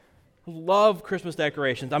love Christmas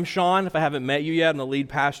decorations. I'm Sean, if I haven't met you yet. I'm the lead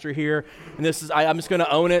pastor here. And I'm just going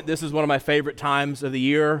to own it. This is one of my favorite times of the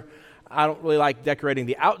year. I don't really like decorating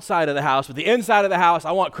the outside of the house, but the inside of the house,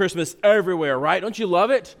 I want Christmas everywhere, right? Don't you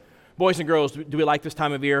love it? Boys and girls, do we like this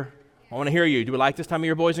time of year? I want to hear you. Do we like this time of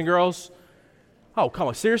year, boys and girls? Oh, come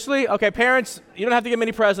on, seriously? Okay, parents, you don't have to give them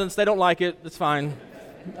any presents. They don't like it. That's fine.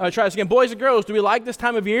 Try this again. Boys and girls, do we like this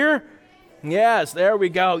time of year? Yes, there we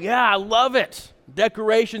go. Yeah, I love it.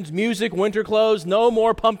 Decorations, music, winter clothes, no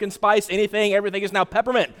more pumpkin spice, anything. Everything is now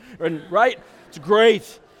peppermint, right? It's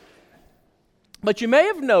great. But you may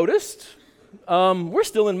have noticed we're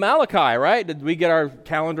still in Malachi, right? Did we get our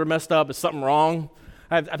calendar messed up? Is something wrong?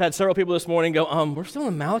 I've had several people this morning go, we're still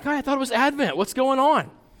in Malachi? I thought it was Advent. What's going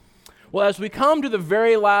on? Well, as we come to the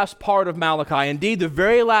very last part of Malachi, indeed the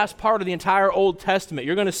very last part of the entire Old Testament,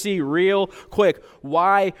 you're going to see real quick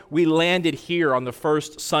why we landed here on the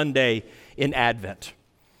first Sunday in Advent.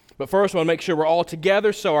 But first, I want to make sure we're all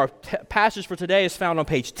together. So our passage for today is found on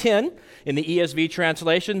page 10 in the ESV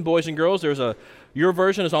translation. Boys and girls, your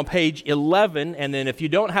version is on page 11. And then if you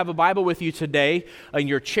don't have a Bible with you today, in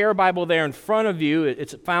your chair Bible there in front of you,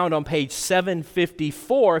 it's found on page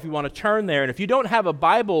 754 if you want to turn there. And if you don't have a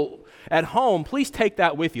Bible at home, please take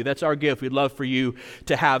that with you. That's our gift. We'd love for you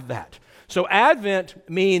to have that. So Advent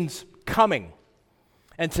means coming.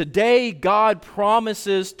 And today, God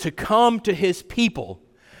promises to come to his people,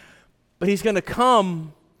 but he's going to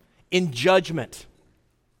come in judgment.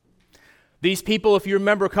 These people, if you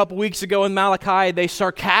remember a couple weeks ago in Malachi, they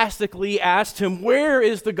sarcastically asked him, "Where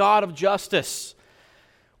is the God of justice?"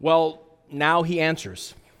 Well, now he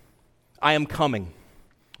answers, "I am coming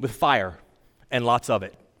with fire and lots of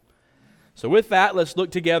it." So with that, let's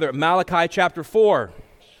look together at Malachi chapter 4,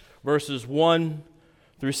 verses 1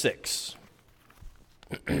 through 6.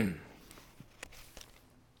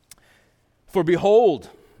 For behold,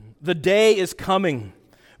 the day is coming,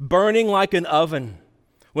 burning like an oven,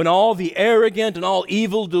 when all the arrogant and all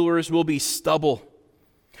evildoers will be stubble.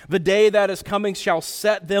 The day that is coming shall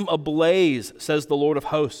set them ablaze, says the Lord of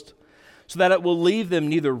hosts, so that it will leave them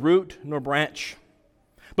neither root nor branch.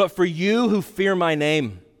 But for you who fear my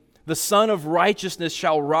name, the Son of Righteousness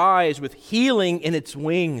shall rise with healing in its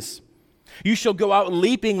wings. You shall go out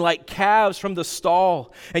leaping like calves from the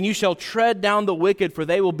stall, and you shall tread down the wicked, for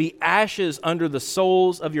they will be ashes under the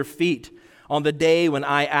soles of your feet on the day when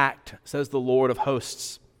I act, says the Lord of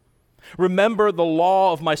hosts. Remember the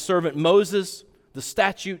law of my servant Moses, the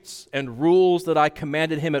statutes and rules that I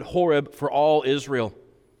commanded him at Horeb for all Israel.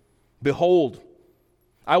 Behold,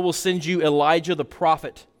 I will send you Elijah the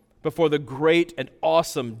prophet before the great and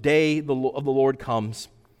awesome day of the Lord comes.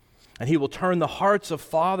 And he will turn the hearts of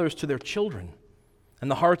fathers to their children, and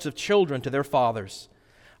the hearts of children to their fathers,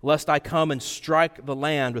 lest I come and strike the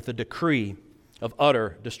land with a decree of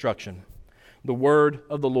utter destruction. The word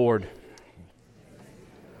of the Lord.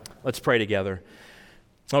 Let's pray together.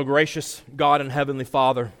 Oh, gracious God and Heavenly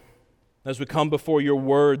Father, as we come before your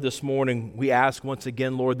word this morning, we ask once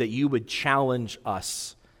again, Lord, that you would challenge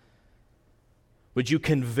us. Would you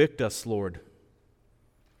convict us, Lord,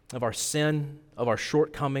 of our sin, of our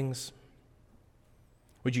shortcomings?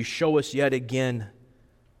 Would you show us yet again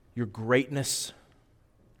your greatness,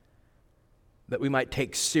 that we might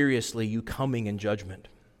take seriously you coming in judgment?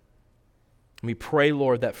 And we pray,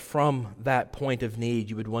 Lord, that from that point of need,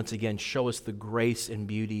 you would once again show us the grace and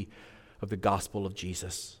beauty of the gospel of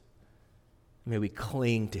Jesus. May we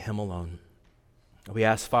cling to him alone. We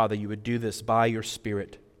ask, Father, you would do this by your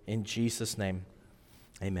Spirit. In Jesus' name,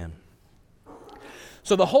 amen.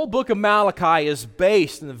 So the whole book of Malachi is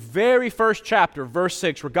based in the very first chapter, verse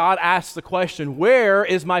 6, where God asks the question, where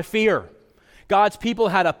is my fear? God's people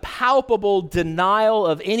had a palpable denial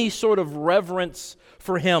of any sort of reverence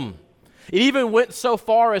for him. It even went so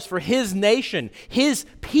far as for his nation, his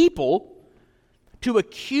people, to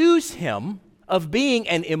accuse him of being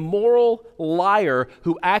an immoral liar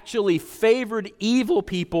who actually favored evil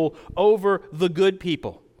people over the good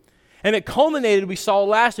people. And it culminated, we saw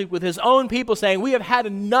last week, with his own people saying, we have had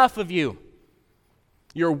enough of you.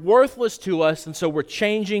 You're worthless to us, and so we're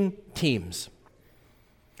changing teams.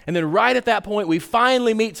 And then right at that point, we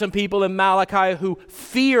finally meet some people in Malachi who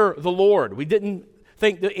fear the Lord. We didn't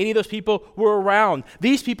think that any of those people were around.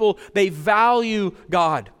 These people, they value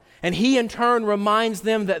God. And he in turn reminds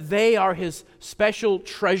them that they are his special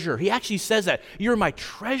treasure. He actually says that, you're my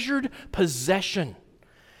treasured possession.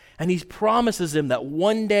 And he promises them that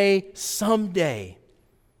one day, someday,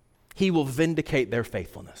 he will vindicate their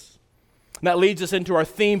faithfulness. And that leads us into our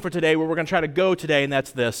theme for today, where we're going to try to go today, and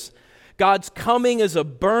that's this. God's coming is a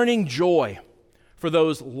burning joy for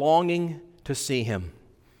those longing to see him.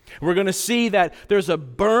 We're going to see that there's a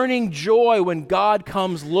burning joy when God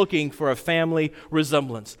comes looking for a family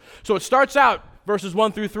resemblance. So it starts out, verses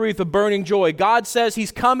 1 through 3, with the burning joy. God says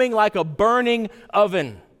he's coming like a burning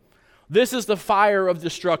oven. This is the fire of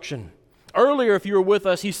destruction. Earlier, if you were with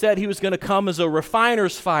us, he said he was going to come as a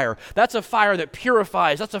refiner's fire. That's a fire that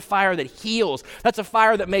purifies. That's a fire that heals. That's a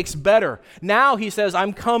fire that makes better. Now he says,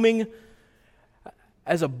 I'm coming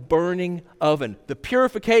as a burning oven. The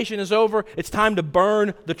purification is over. It's time to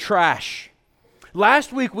burn the trash.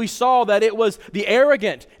 Last week we saw that it was the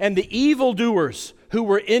arrogant and the evildoers who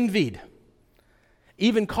were envied,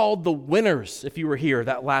 even called the winners, if you were here,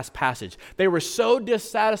 that last passage. They were so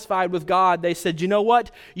dissatisfied with God, they said, you know what?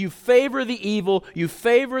 You favor the evil, you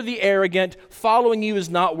favor the arrogant, following you is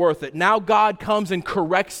not worth it. Now God comes and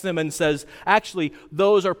corrects them and says, actually,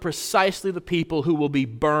 those are precisely the people who will be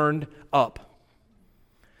burned up.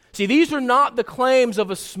 See, these are not the claims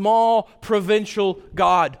of a small provincial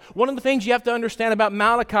God. One of the things you have to understand about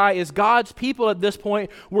Malachi is God's people at this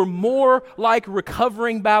point were more like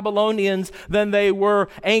recovering Babylonians than they were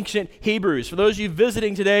ancient Hebrews. For those of you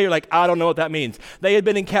visiting today, you're like, I don't know what that means. They had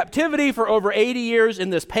been in captivity for over 80 years in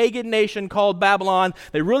this pagan nation called Babylon.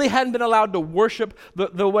 They really hadn't been allowed to worship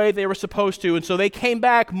the way they were supposed to, and so they came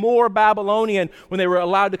back more Babylonian when they were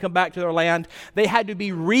allowed to come back to their land. They had to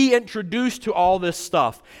be reintroduced to all this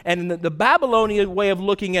stuff. And the Babylonian way of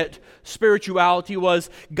looking at spirituality was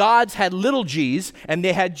gods had little g's and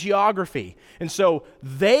they had geography. And so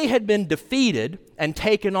they had been defeated and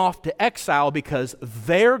taken off to exile because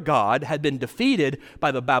their God had been defeated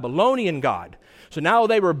by the Babylonian God. So now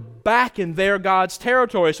they were back in their God's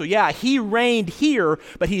territory. So yeah, he reigned here,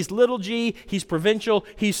 but he's little g, he's provincial,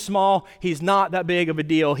 he's small, he's not that big of a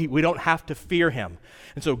deal. We don't have to fear him.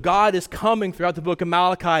 And so God is coming throughout the book of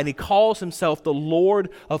Malachi, and he calls himself the Lord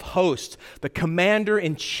of hosts, the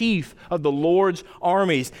commander-in-chief of the Lord's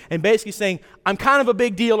armies, and basically saying, I'm kind of a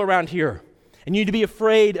big deal around here. And you need to be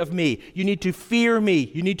afraid of me. You need to fear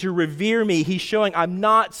me. You need to revere me. He's showing I'm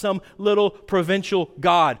not some little provincial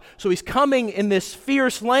God. So he's coming in this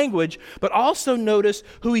fierce language, but also notice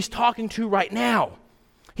who he's talking to right now.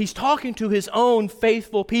 He's talking to his own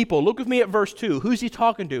faithful people. Look with me at verse 2. Who's he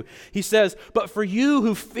talking to? He says, but for you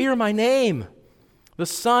who fear my name, the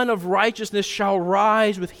Son of Righteousness shall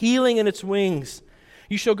rise with healing in its wings.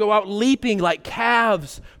 You shall go out leaping like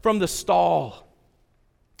calves from the stall.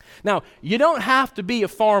 Now, you don't have to be a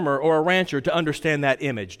farmer or a rancher to understand that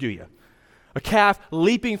image, do you? A calf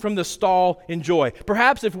leaping from the stall in joy.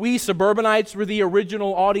 Perhaps if we suburbanites were the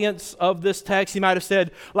original audience of this text, he might have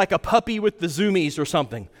said like a puppy with the zoomies or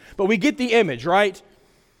something. But we get the image, right?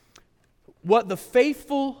 What the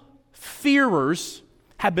faithful fearers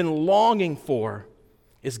have been longing for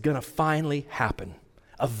is going to finally happen.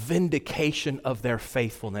 A vindication of their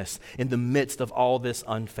faithfulness in the midst of all this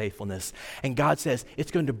unfaithfulness. And God says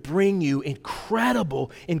it's going to bring you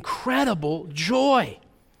incredible, incredible joy.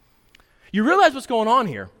 You realize what's going on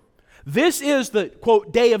here. This is the,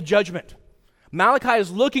 quote, day of judgment. Malachi is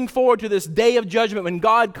looking forward to this day of judgment when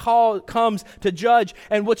God comes to judge.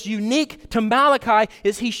 And what's unique to Malachi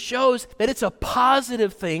is he shows that it's a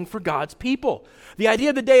positive thing for God's people. The idea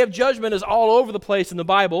of the day of judgment is all over the place in the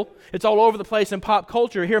Bible. It's all over the place in pop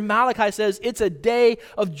culture. Here Malachi says it's a day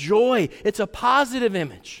of joy. It's a positive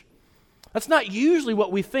image. That's not usually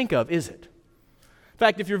what we think of, is it? In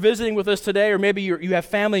fact, if you're visiting with us today, or maybe you have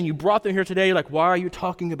family and you brought them here today, you're like, why are you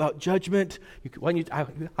talking about judgment?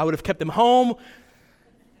 I would have kept them home.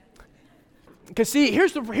 Because see,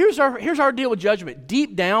 here's our deal with judgment.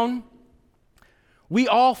 Deep down, we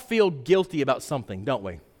all feel guilty about something, don't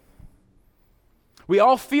we? We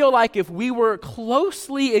all feel like if we were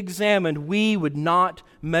closely examined, we would not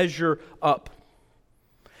measure up.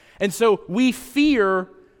 And so we fear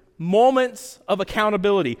moments of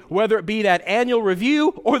accountability, whether it be that annual review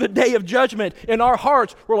or the day of judgment. In our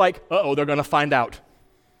hearts, we're like, uh-oh, they're going to find out.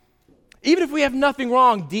 Even if we have nothing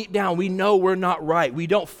wrong, deep down, we know we're not right. We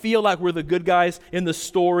don't feel like we're the good guys in the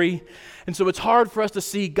story. And so it's hard for us to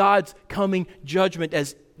see God's coming judgment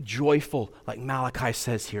as joyful. Like Malachi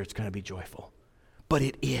says here, it's going to be joyful. But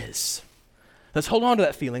it is. Let's hold on to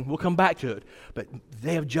that feeling. We'll come back to it. But the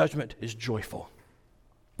day of judgment is joyful.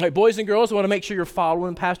 All right, boys and girls, I want to make sure you're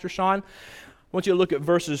following Pastor Sean. I want you to look at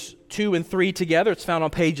verses 2 and 3 together. It's found on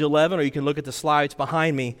page 11, or you can look at the slides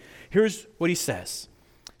behind me. Here's what he says.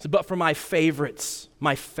 He says, but for my favorites,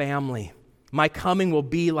 my family, my coming will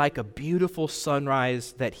be like a beautiful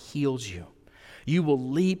sunrise that heals you. You will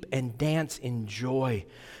leap and dance in joy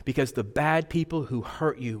because the bad people who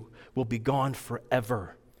hurt you will be gone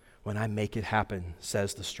forever when I make it happen,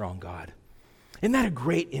 says the strong God. Isn't that a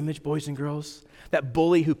great image, boys and girls? That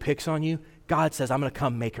bully who picks on you, God says, I'm going to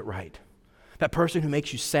come make it right. That person who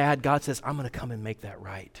makes you sad, God says, I'm going to come and make that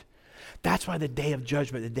right. That's why the day of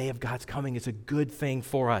judgment, the day of God's coming, is a good thing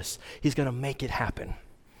for us. He's going to make it happen.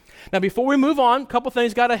 Now, before we move on, a couple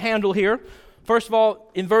things got to handle here. First of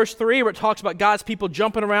all, in verse 3, where it talks about God's people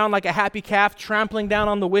jumping around like a happy calf, trampling down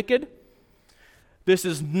on the wicked. This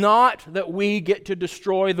is not that we get to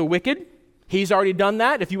destroy the wicked. He's already done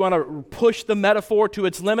that. If you want to push the metaphor to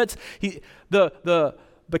its limits,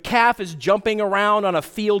 the calf is jumping around on a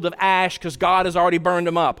field of ash because God has already burned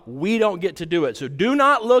them up. We don't get to do it. So do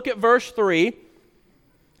not look at verse 3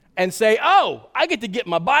 and say, oh, I get to get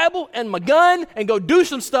my Bible and my gun and go do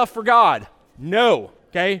some stuff for God. No,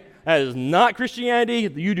 okay? That is not Christianity.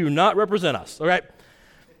 You do not represent us, all right?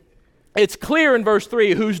 It's clear in verse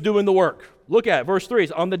 3 who's doing the work. Look at it. Verse 3.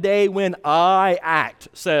 It's on the day when I act,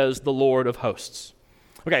 says the Lord of hosts.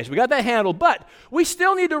 Okay, so we got that handled, but we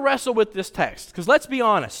still need to wrestle with this text, because let's be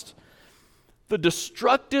honest. The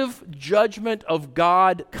destructive judgment of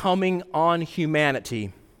God coming on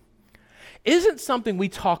humanity isn't something we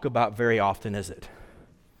talk about very often, is it?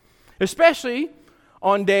 Especially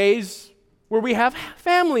on days where we have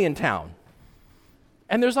family in town.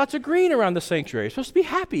 And there's lots of green around the sanctuary. It's supposed to be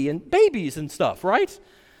happy and babies and stuff, right?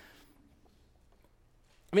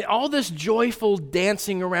 I mean, all this joyful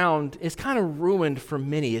dancing around is kind of ruined for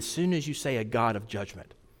many as soon as you say a God of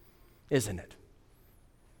judgment, isn't it?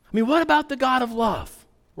 I mean, what about the God of love,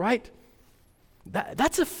 right?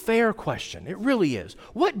 That's a fair question. It really is.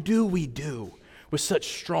 What do we do with such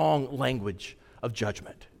strong language of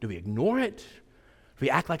judgment? Do we ignore it? Do we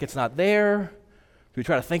act like it's not there? Do we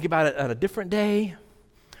try to think about it on a different day?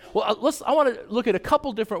 Well, I want to look at a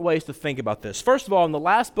couple different ways to think about this. First of all, in the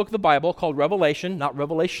last book of the Bible called Revelation, not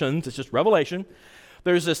Revelations, it's just Revelation,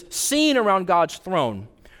 there's this scene around God's throne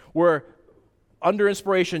where, under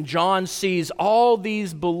inspiration, John sees all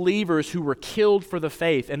these believers who were killed for the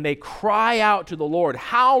faith, and they cry out to the Lord,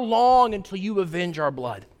 "How long until you avenge our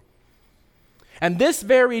blood?" And this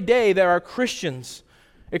very day, there are Christians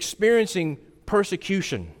experiencing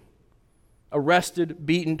persecution, arrested,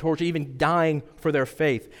 beaten, tortured, even dying for their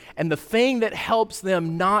faith. And the thing that helps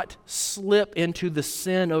them not slip into the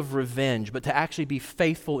sin of revenge, but to actually be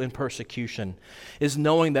faithful in persecution, is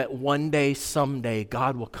knowing that one day, someday,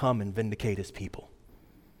 God will come and vindicate his people.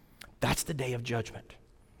 That's the day of judgment.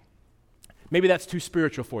 Maybe that's too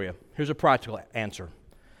spiritual for you. Here's a practical answer.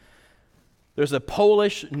 There's a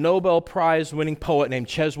Polish Nobel Prize winning poet named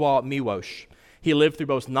Czesław Miłosz. He lived through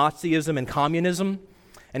both Nazism and communism.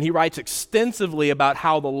 And he writes extensively about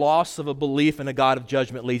how the loss of a belief in a God of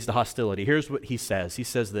judgment leads to hostility. Here's what he says. He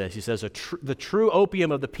says this. He says, the true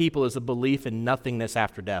opium of the people is a belief in nothingness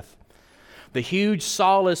after death. The huge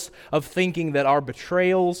solace of thinking that our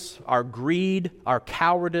betrayals, our greed, our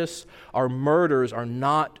cowardice, our murders are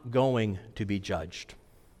not going to be judged.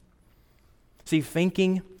 See,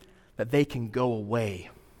 thinking that they can go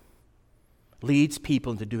away leads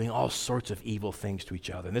people into doing all sorts of evil things to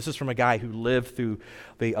each other. And this is from a guy who lived through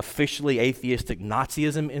the officially atheistic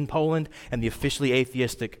Nazism in Poland and the officially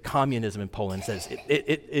atheistic communism in Poland. It says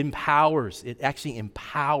it actually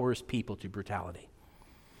empowers people to brutality.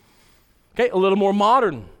 Okay, a little more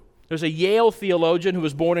modern. There's a Yale theologian who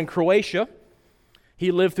was born in Croatia. He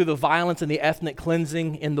lived through the violence and the ethnic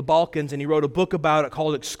cleansing in the Balkans, and he wrote a book about it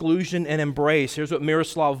called Exclusion and Embrace. Here's what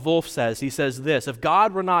Miroslav Volf says. He says this: if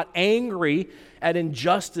God were not angry at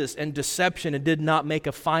injustice and deception and did not make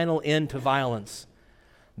a final end to violence,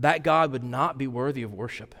 that God would not be worthy of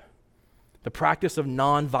worship. The practice of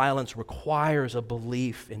nonviolence requires a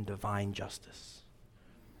belief in divine justice.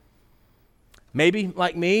 Maybe,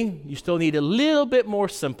 like me, you still need a little bit more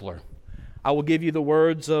simpler. I will give you the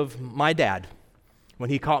words of my dad when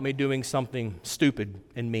he caught me doing something stupid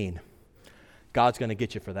and mean. God's going to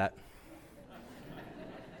get you for that.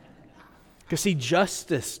 Because see,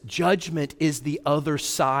 judgment is the other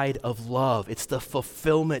side of love. It's the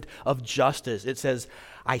fulfillment of justice. It says,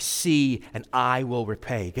 I see and I will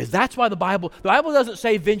repay. Because that's why the Bible doesn't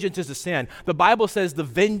say vengeance is a sin. The Bible says the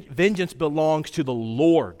vengeance belongs to the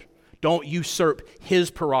Lord. Don't usurp his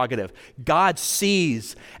prerogative. God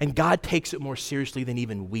sees, and God takes it more seriously than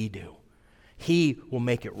even we do. He will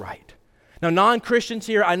make it right. Now, non-Christians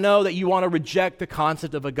here, I know that you want to reject the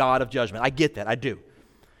concept of a God of judgment. I get that, I do.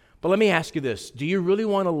 But let me ask you this. Do you really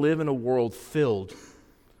want to live in a world filled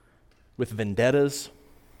with vendettas,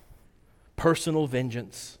 personal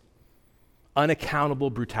vengeance,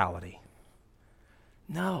 unaccountable brutality?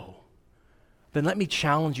 No. Then let me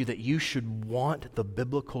challenge you that you should want the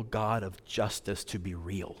biblical God of justice to be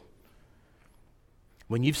real.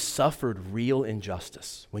 when you've suffered real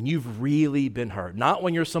injustice, when you've really been hurt, not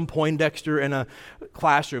when you're some Poindexter in a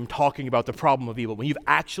classroom talking about the problem of evil, when you've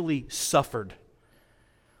actually suffered,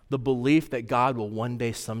 the belief that God will one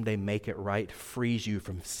day, someday make it right frees you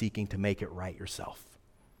from seeking to make it right yourself.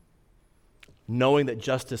 Knowing that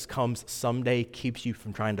justice comes someday keeps you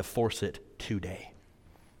from trying to force it today.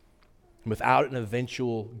 Without an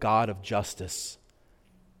eventual God of justice,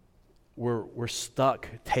 we're stuck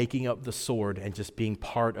taking up the sword and just being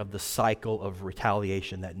part of the cycle of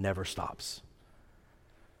retaliation that never stops.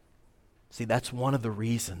 See, that's one of the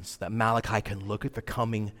reasons that Malachi can look at the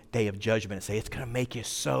coming day of judgment and say, it's going to make you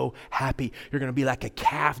so happy. You're going to be like a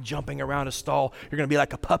calf jumping around a stall. You're going to be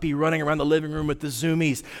like a puppy running around the living room with the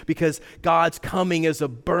zoomies, because God's coming is a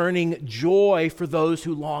burning joy for those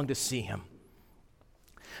who long to see him.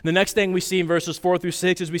 The next thing we see in verses 4 through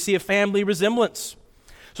 6 is we see a family resemblance.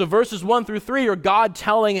 So verses 1 through 3 are God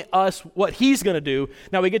telling us what he's going to do.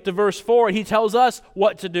 Now we get to verse 4 and he tells us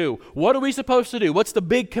what to do. What are we supposed to do? What's the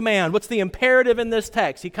big command? What's the imperative in this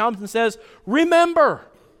text? He comes and says, remember.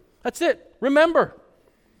 That's it. Remember.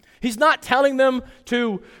 He's not telling them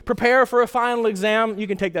to prepare for a final exam. You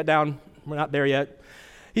can take that down. We're not there yet.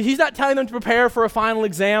 He's not telling them to prepare for a final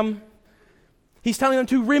exam. He's telling them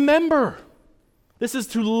to remember. This is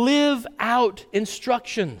to live out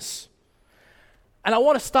instructions. And I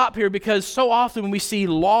want to stop here because so often when we see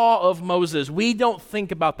law of Moses, we don't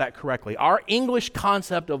think about that correctly. Our English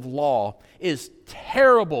concept of law is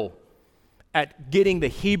terrible at getting the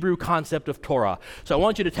Hebrew concept of Torah. So I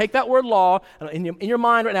want you to take that word law, and in your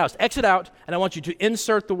mind right now, just exit out, and I want you to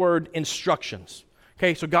insert the word instructions.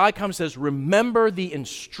 Okay, so God comes and says, remember the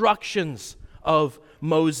instructions of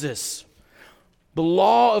Moses. The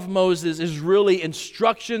law of Moses is really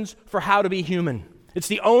instructions for how to be human. It's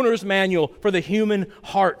the owner's manual for the human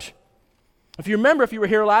heart. If you remember, if you were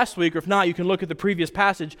here last week, or if not, you can look at the previous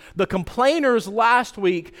passage. The complainers last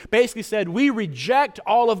week basically said, we reject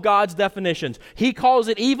all of God's definitions. He calls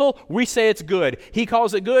it evil, we say it's good. He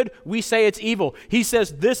calls it good, we say it's evil. He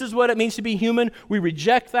says this is what it means to be human. We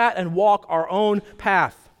reject that and walk our own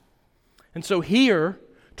path. And so here,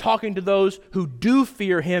 talking to those who do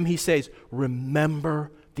fear him, he says,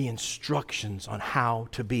 remember the instructions on how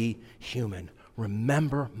to be human.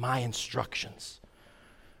 Remember my instructions.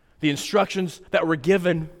 The instructions that were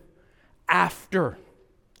given after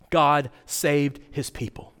God saved his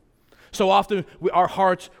people. So often our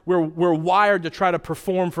hearts, we're wired to try to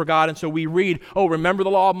perform for God, and so we read, oh, remember the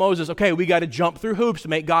law of Moses. Okay, we got to jump through hoops to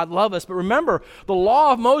make God love us. But remember, the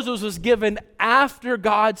law of Moses was given after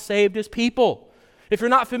God saved his people. If you're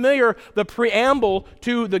not familiar, the preamble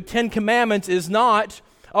to the Ten Commandments is not,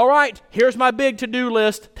 all right, here's my big to-do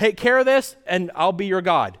list. Take care of this, and I'll be your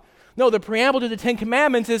God. No, the preamble to the Ten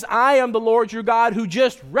Commandments is, I am the Lord your God who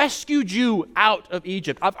just rescued you out of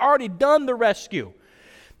Egypt. I've already done the rescue.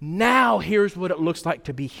 Now here's what it looks like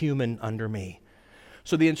to be human under me.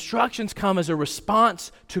 So the instructions come as a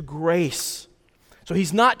response to grace. So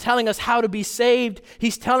he's not telling us how to be saved.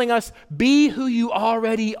 He's telling us, be who you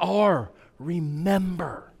already are.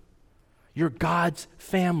 Remember. You're God's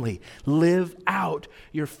family. Live out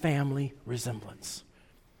your family resemblance.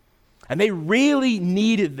 And they really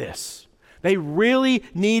needed this. They really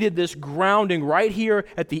needed this grounding right here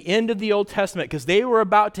at the end of the Old Testament, because they were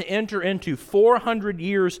about to enter into 400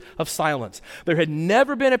 years of silence. There had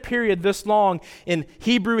never been a period this long in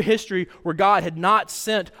Hebrew history where God had not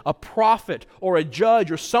sent a prophet or a judge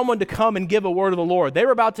or someone to come and give a word of the Lord. They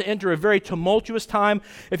were about to enter a very tumultuous time.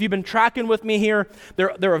 If you've been tracking with me here,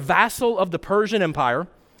 they're a vassal of the Persian Empire.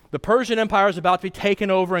 The Persian Empire is about to be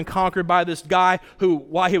taken over and conquered by this guy who,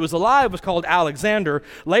 while he was alive, was called Alexander.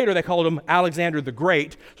 Later, they called him Alexander the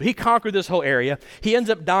Great. So he conquered this whole area. He ends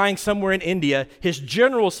up dying somewhere in India. His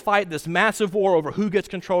generals fight this massive war over who gets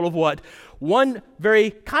control of what. One very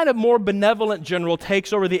kind of more benevolent general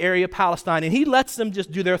takes over the area of Palestine, and he lets them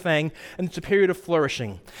just do their thing, and it's a period of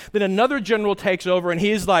flourishing. Then another general takes over, and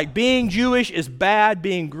he's like, being Jewish is bad,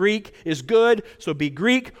 being Greek is good, so be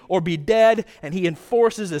Greek or be dead, and he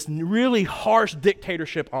enforces this really harsh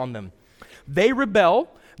dictatorship on them. They rebel.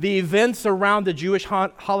 The events around the Jewish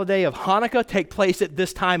holiday of Hanukkah take place at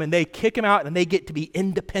this time, and they kick him out, and they get to be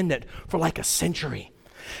independent for like a century.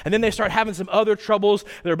 And then they start having some other troubles.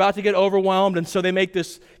 They're about to get overwhelmed, and so they make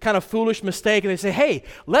this kind of foolish mistake, and they say, hey,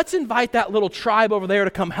 let's invite that little tribe over there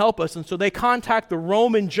to come help us. And so they contact the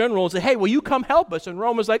Roman general and say, hey, will you come help us? And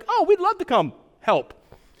Rome is like, oh, we'd love to come help.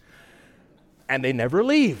 And they never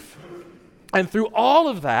leave. And through all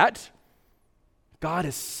of that, God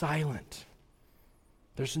is silent.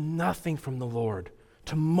 There's nothing from the Lord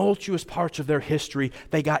tumultuous parts of their history,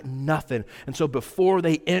 they got nothing. And so before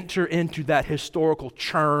they enter into that historical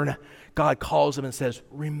churn, God calls them and says,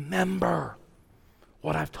 remember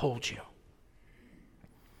what I've told you.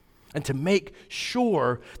 And to make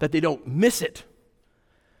sure that they don't miss it,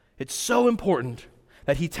 it's so important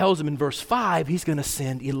that he tells them in verse 5, he's going to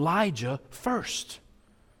send Elijah first.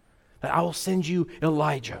 That I will send you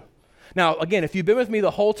Elijah. Now, again, if you've been with me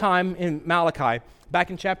the whole time in Malachi, back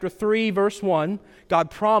in chapter 3, verse 1, God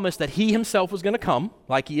promised that he himself was going to come,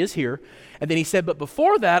 like he is here. And then he said, but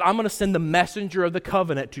before that, I'm going to send the messenger of the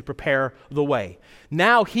covenant to prepare the way.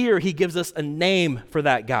 Now here, he gives us a name for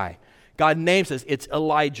that guy. God names us, it's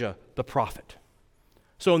Elijah the prophet.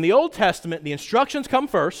 So in the Old Testament, the instructions come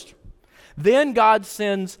first. Then God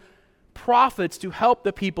sends prophets to help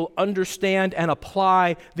the people understand and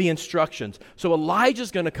apply the instructions. So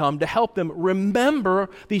Elijah's going to come to help them remember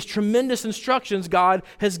these tremendous instructions God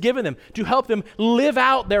has given them, to help them live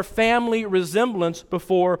out their family resemblance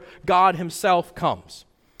before God himself comes.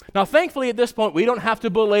 Now, thankfully, at this point, we don't have to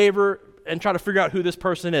belabor and try to figure out who this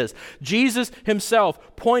person is. Jesus himself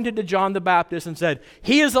pointed to John the Baptist and said,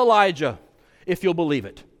 he is Elijah, if you'll believe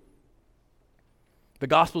it. The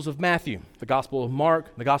Gospels of Matthew, the Gospel of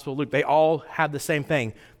Mark, the Gospel of Luke, they all have the same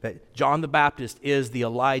thing, that John the Baptist is the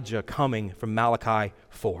Elijah coming from Malachi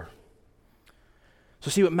 4. So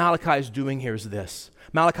see what Malachi is doing here is this.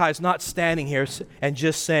 Malachi is not standing here and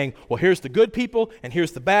just saying, well, here's the good people and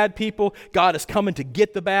here's the bad people. God is coming to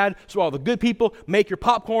get the bad. So all the good people, make your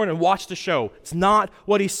popcorn and watch the show. It's not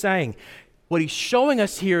what he's saying. What he's showing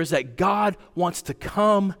us here is that God wants to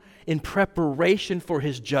come in preparation for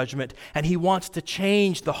his judgment, and he wants to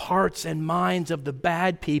change the hearts and minds of the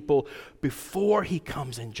bad people before he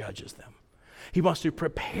comes and judges them. He wants to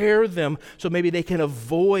prepare them so maybe they can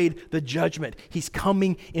avoid the judgment. He's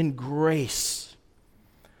coming in grace.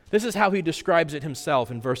 This is how he describes it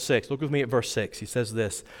himself in verse 6. Look with me at verse 6. He says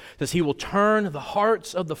this. He says, he will turn the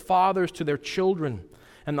hearts of the fathers to their children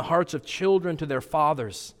and the hearts of children to their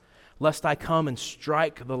fathers, lest I come and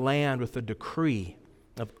strike the land with a decree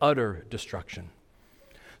of utter destruction.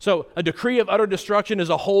 So a decree of utter destruction is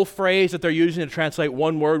a whole phrase that they're using to translate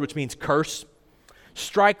one word, which means curse.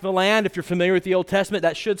 Strike the land, if you're familiar with the Old Testament,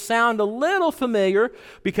 that should sound a little familiar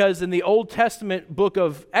because in the Old Testament book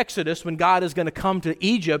of Exodus, when God is going to come to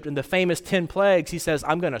Egypt in the famous 10 plagues, he says,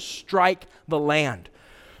 I'm going to strike the land.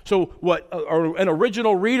 So what an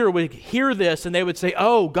original reader would hear this and they would say,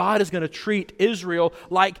 oh, God is going to treat Israel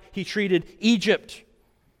like he treated Egypt.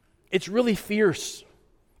 It's really fierce.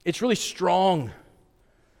 It's really strong.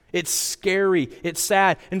 It's scary. It's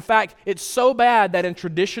sad. In fact, it's so bad that in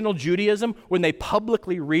traditional Judaism, when they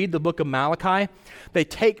publicly read the book of Malachi, they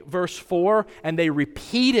take verse 4 and they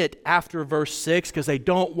repeat it after verse 6 because they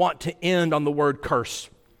don't want to end on the word curse.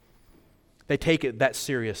 They take it that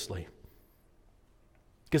seriously.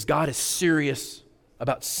 Because God is serious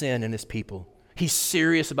about sin in his people. He's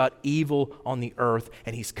serious about evil on the earth,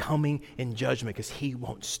 and he's coming in judgment because he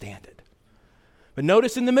won't stand it. But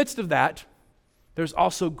notice in the midst of that, there's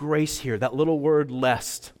also grace here, that little word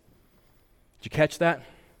lest. Did you catch that?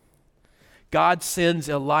 God sends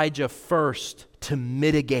Elijah first to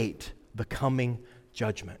mitigate the coming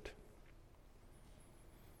judgment.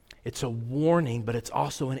 It's a warning, but it's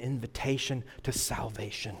also an invitation to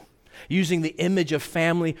salvation. Using the image of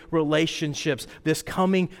family relationships, this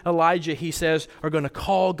coming Elijah, he says, are going to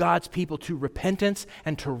call God's people to repentance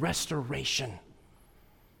and to restoration.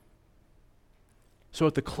 So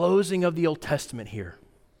at the closing of the Old Testament here,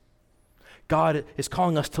 God is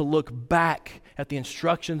calling us to look back at the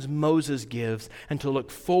instructions Moses gives and to look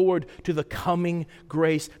forward to the coming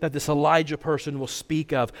grace that this Elijah person will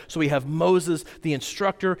speak of. So we have Moses, the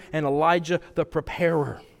instructor, and Elijah, the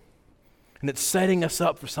preparer. And it's setting us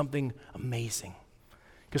up for something amazing.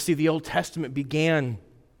 Because see, the Old Testament began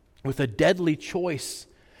with a deadly choice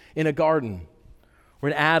in a garden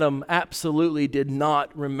when Adam absolutely did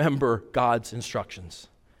not remember God's instructions.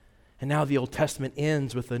 And now the Old Testament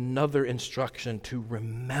ends with another instruction to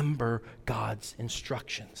remember God's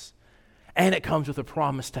instructions. And it comes with a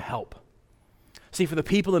promise to help. See, for the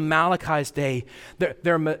people in Malachi's day,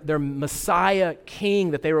 their Messiah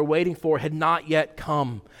king that they were waiting for had not yet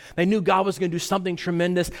come. They knew God was going to do something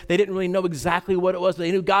tremendous. They didn't really know exactly what it was, but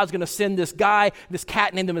they knew God's going to send this guy, this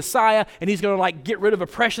cat named the Messiah, and he's going to get rid of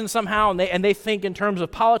oppression somehow. And they think in terms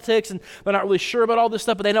of politics, and they're not really sure about all this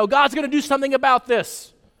stuff, but they know God's going to do something about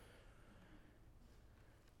this.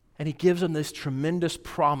 And he gives them these tremendous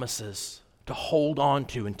promises to hold on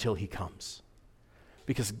to until he comes.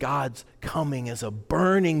 Because God's coming is a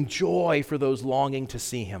burning joy for those longing to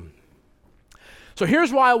see him. So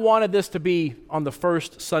here's why I wanted this to be on the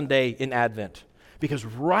first Sunday in Advent. Because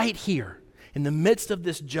right here, in the midst of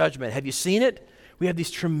this judgment, have you seen it? We have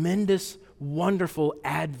these tremendous, wonderful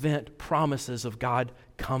Advent promises of God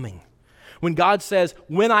coming. When God says,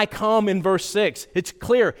 when I come in verse 6, it's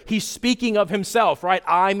clear he's speaking of himself, right?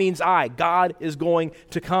 I means I. God is going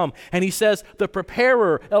to come. And he says the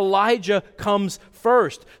preparer, Elijah, comes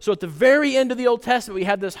first. So at the very end of the Old Testament, we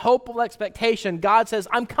have this hopeful expectation. God says,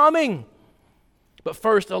 I'm coming. But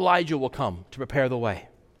first, Elijah will come to prepare the way.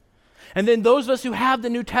 And then those of us who have the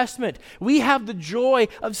New Testament, we have the joy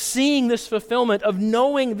of seeing this fulfillment, of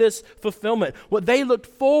knowing this fulfillment. What they looked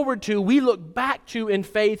forward to, we look back to in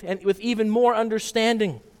faith and with even more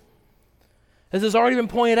understanding. As has already been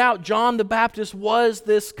pointed out, John the Baptist was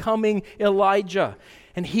this coming Elijah.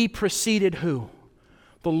 And he preceded who?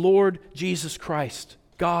 The Lord Jesus Christ,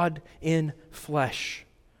 God in flesh.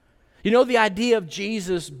 You know, the idea of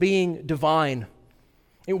Jesus being divine,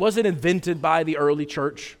 it wasn't invented by the early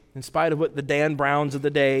church. In spite of what the Dan Browns of the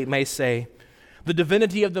day may say, the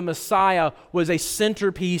divinity of the Messiah was a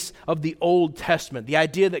centerpiece of the Old Testament. The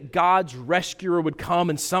idea that God's rescuer would come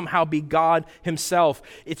and somehow be God himself.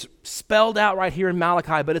 It's spelled out right here in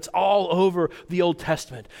Malachi, but it's all over the Old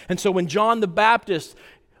Testament. And so when John the Baptist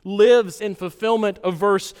lives in fulfillment of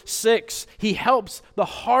verse 6, he helps the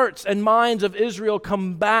hearts and minds of Israel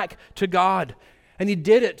come back to God. And he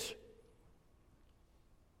did it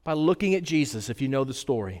by looking at Jesus, if you know the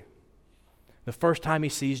story. The first time he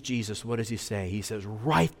sees Jesus, what does he say? He says,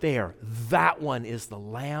 right there, that one is the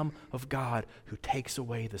Lamb of God who takes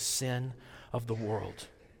away the sin of the world.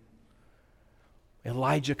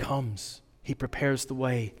 Elijah comes. He prepares the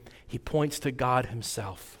way. He points to God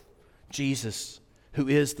himself. Jesus, who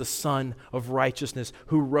is the Son of righteousness,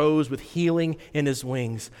 who rose with healing in his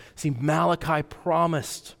wings. See, Malachi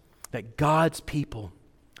promised that God's people,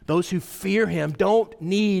 those who fear him, don't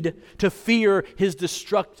need to fear his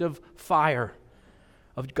destructive fire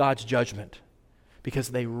of God's judgment because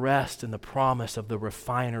they rest in the promise of the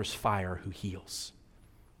refiner's fire who heals.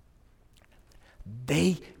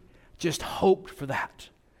 They just hoped for that.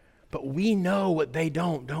 But we know what they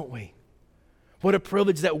don't we? What a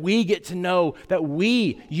privilege that we get to know that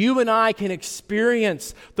you and I, can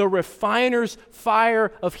experience the refiner's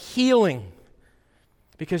fire of healing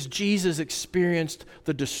because Jesus experienced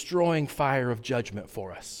the destroying fire of judgment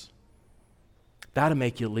for us. That'll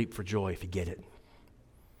make you leap for joy if you get it.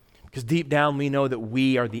 Because deep down we know that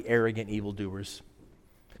we are the arrogant evildoers.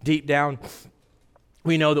 Deep down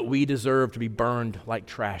we know that we deserve to be burned like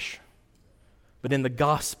trash. But in the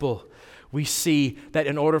gospel, we see that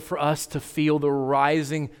in order for us to feel the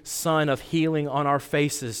rising sun of healing on our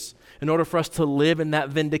faces, in order for us to live in that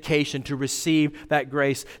vindication, to receive that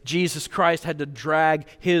grace, Jesus Christ had to drag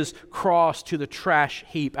his cross to the trash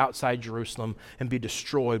heap outside Jerusalem and be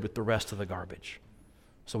destroyed with the rest of the garbage,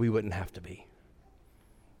 so we wouldn't have to be.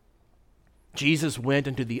 Jesus went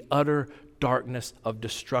into the utter darkness of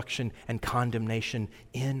destruction and condemnation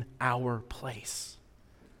in our place,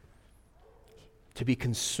 to be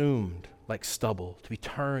consumed like stubble, to be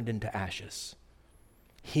turned into ashes.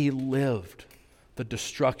 He lived the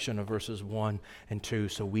destruction of verses 1 and 2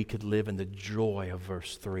 so we could live in the joy of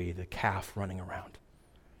verse 3, the calf running around.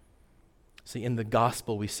 See, in the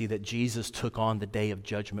gospel we see that Jesus took on the day of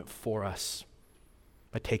judgment for us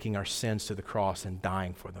by taking our sins to the cross and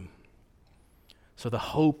dying for them. So the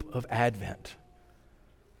hope of Advent,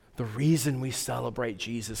 the reason we celebrate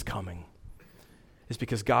Jesus coming, is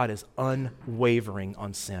because God is unwavering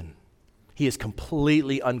on sin. He is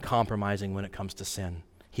completely uncompromising when it comes to sin.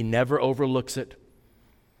 He never overlooks it.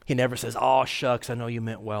 He never says, "Oh, shucks, I know you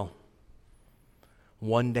meant well."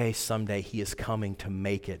 One day, someday, he is coming to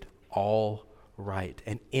make it all right.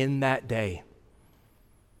 And in that day,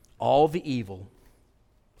 all the evil,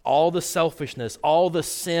 all the selfishness, all the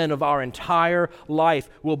sin of our entire life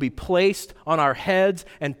will be placed on our heads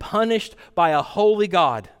and punished by a holy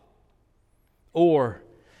God. Or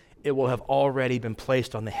it will have already been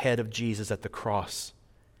placed on the head of Jesus at the cross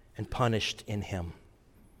and punished in him.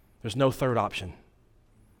 There's no third option.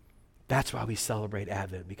 That's why we celebrate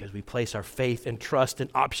Advent, because we place our faith and trust in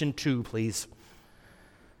option 2, please.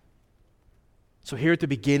 So here at the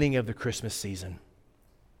beginning of the Christmas season,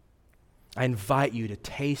 I invite you to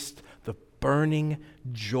taste the burning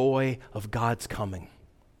joy of God's coming.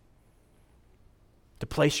 To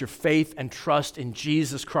place your faith and trust in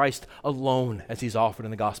Jesus Christ alone as he's offered in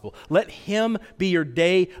the gospel. Let him be your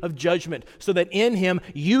day of judgment so that in him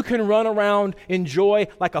you can run around in joy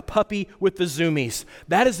like a puppy with the zoomies.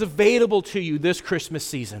 That is available to you this Christmas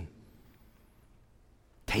season.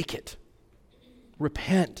 Take it.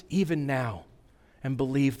 Repent even now and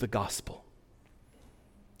believe the gospel.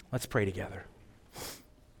 Let's pray together.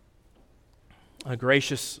 A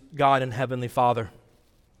gracious God and Heavenly Father,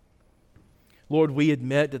 Lord, we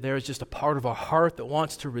admit that there is just a part of our heart that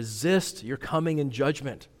wants to resist your coming in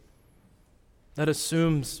judgment. That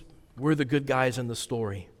assumes we're the good guys in the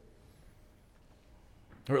story.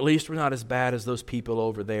 Or at least we're not as bad as those people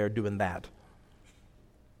over there doing that.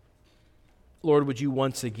 Lord, would you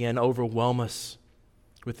once again overwhelm us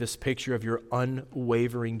with this picture of your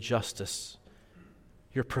unwavering justice,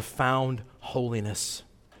 your profound holiness.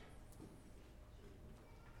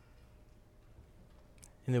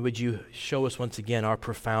 And then would you show us once again our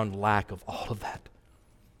profound lack of all of that.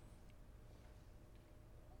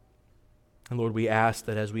 And Lord, we ask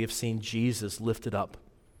that as we have seen Jesus lifted up,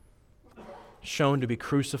 shown to be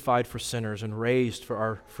crucified for sinners and raised for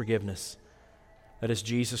our forgiveness, that as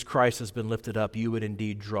Jesus Christ has been lifted up, you would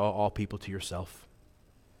indeed draw all people to yourself.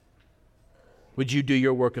 Would you do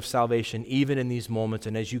your work of salvation even in these moments?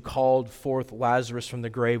 And as you called forth Lazarus from the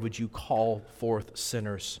grave, would you call forth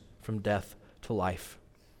sinners from death to life?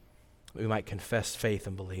 We might confess faith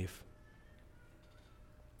and believe.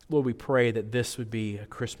 Lord, we pray that this would be a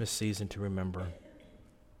Christmas season to remember.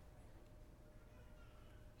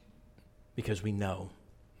 Because we know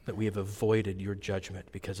that we have avoided your judgment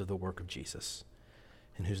because of the work of Jesus.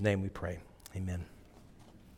 In whose name we pray. Amen.